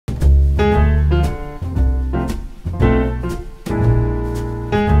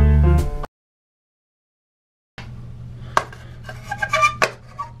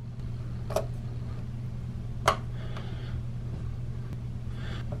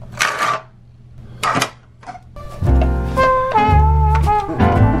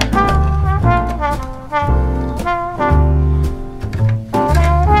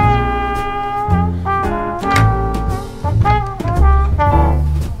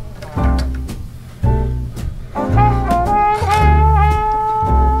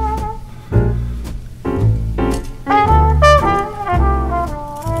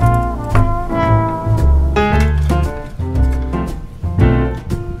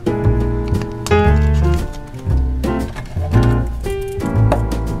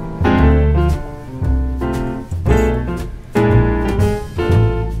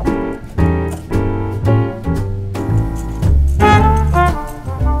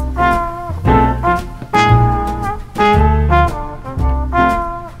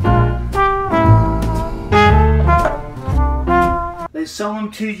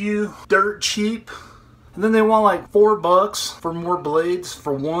too dirt cheap. And then they want like $4 for more blades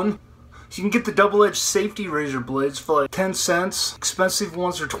for one. You can get the double-edged safety razor blades for like 10 cents. Expensive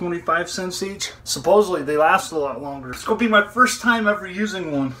ones are 25 cents each. Supposedly they last a lot longer. It's gonna be my first time ever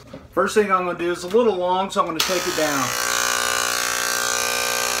using one. First thing I'm gonna do is a little long, so I'm gonna take it down.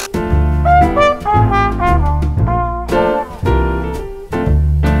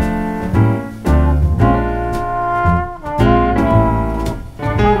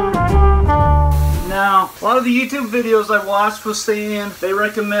 A lot of the YouTube videos I watched was saying they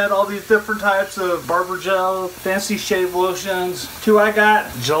recommend all these different types of barber gel, fancy shave lotions. Two I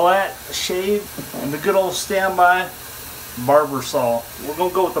got, Gillette shave, and the good old standby barber saw. We're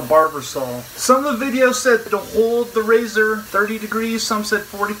gonna go with the barber saw. Some of the videos said to hold the razor 30 degrees, some said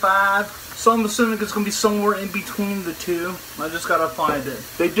 45. So I'm assuming it's going to be somewhere in between the two. I just got to find it.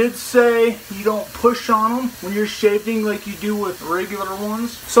 They did say you don't push on them when you're shaving like you do with regular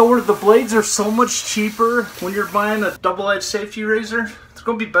ones. So where the blades are so much cheaper when you're buying a double-edged safety razor, it's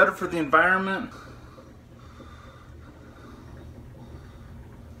going to be better for the environment.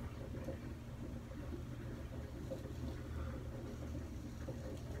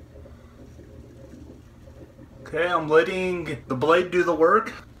 Okay, I'm letting the blade do the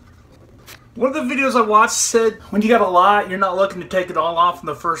work. One of the videos I watched said when you got a lot, you're not looking to take it all off in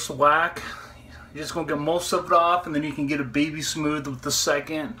the first whack. You're just going to get most of it off, and then you can get a baby smooth with the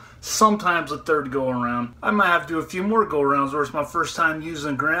second, sometimes a third go around. I might have to do a few more go arounds, or it's my first time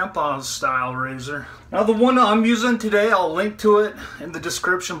using Grandpa's style razor. Now the one I'm using today, I'll link to it in the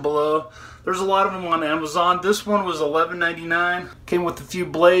description below. There's a lot of them on Amazon. This one was $11.99. Came with a few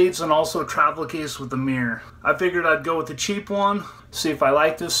blades and also a travel case with a mirror. I figured I'd go with the cheap one, see if I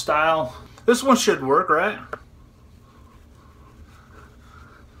like this style. This one should work, right?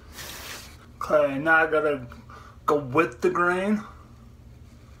 Okay, now I gotta go with the grain.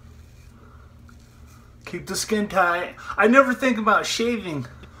 Keep the skin tight. I never think about shaving,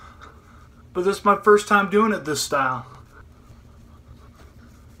 but this is my first time doing it this style.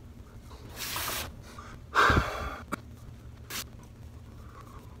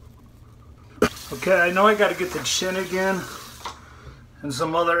 Okay, I know I gotta get the chin again and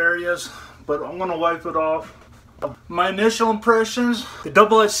some other areas, but I'm gonna wipe it off. My initial impressions, the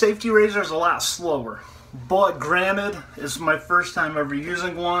double-edged safety razor is a lot slower. But granted, it's my first time ever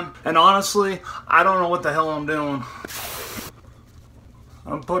using one, and honestly, I don't know what the hell I'm doing.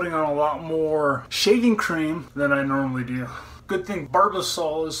 I'm putting on a lot more shaving cream than I normally do. Good thing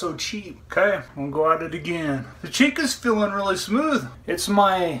Barbasol is so cheap. Okay, we'll go at it again. The cheek is feeling really smooth. It's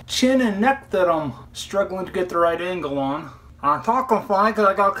my chin and neck that I'm struggling to get the right angle on. I'm talking fine because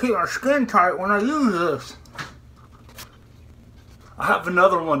I gotta keep my skin tight when I use this. I have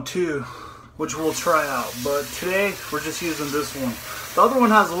another one too, which we'll try out, but today we're just using this one. The other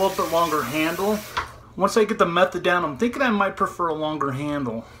one has a little bit longer handle. Once I get the method down, I'm thinking I might prefer a longer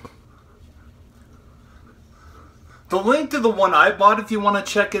handle. The link to the one I bought, if you want to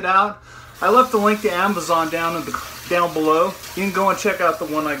check it out, I left the link to Amazon down below. You can go and check out the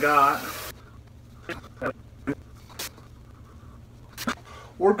one I got.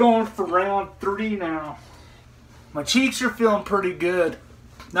 We're going for round 3 now. My cheeks are feeling pretty good.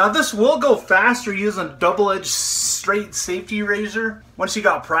 Now this will go faster using a double-edged straight safety razor once you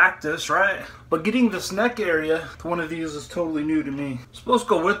got practice, right? But getting this neck area to one of these is totally new to me. I'm supposed to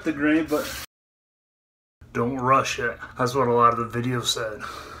go with the grain, but don't rush it. That's what a lot of the videos said.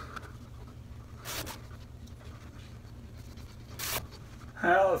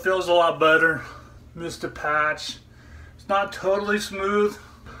 Well, it feels a lot better. Missed a patch. It's not totally smooth.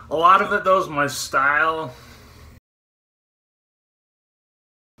 A lot of it though is my style.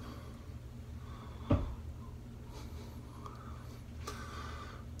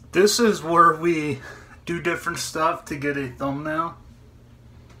 This is where we do different stuff to get a thumbnail.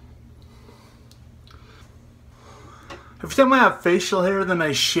 Every time I have facial hair, then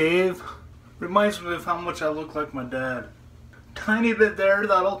I shave. Reminds me of how much I look like my dad. Tiny bit there,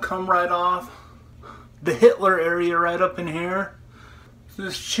 that'll come right off. The Hitler area right up in here.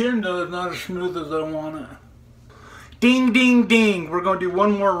 This chin though is not as smooth as I want it. Ding, ding, ding. We're going to do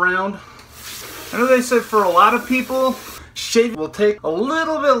one more round. I know they said for a lot of people, shaving will take a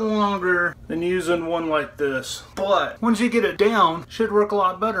little bit longer than using one like this. But once you get it down, it should work a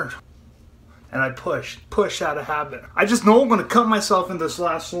lot better. And I push out of habit. I just know I'm going to cut myself in this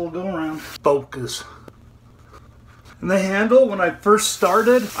last little go around. Focus. And the handle, when I first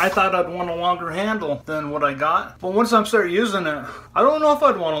started, I thought I'd want a longer handle than what I got. But once I start using it, I don't know if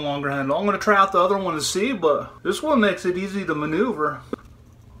I'd want a longer handle. I'm going to try out the other one to see, but this one makes it easy to maneuver.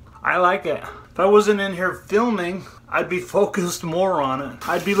 I like it. If I wasn't in here filming, I'd be focused more on it.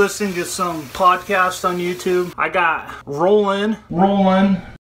 I'd be listening to some podcast on YouTube. I got rolling.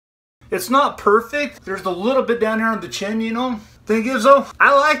 It's not perfect. There's a little bit down here on the chin, you know. Thing is though,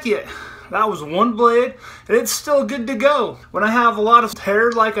 I like it. That was one blade, and it's still good to go. When I have a lot of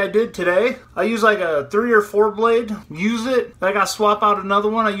hair like I did today, I use like a 3 or 4 blade, use it. I gotta swap out another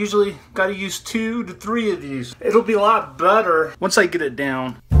one. I usually gotta use 2 to 3 of these. It'll be a lot better once I get it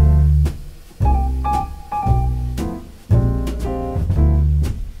down.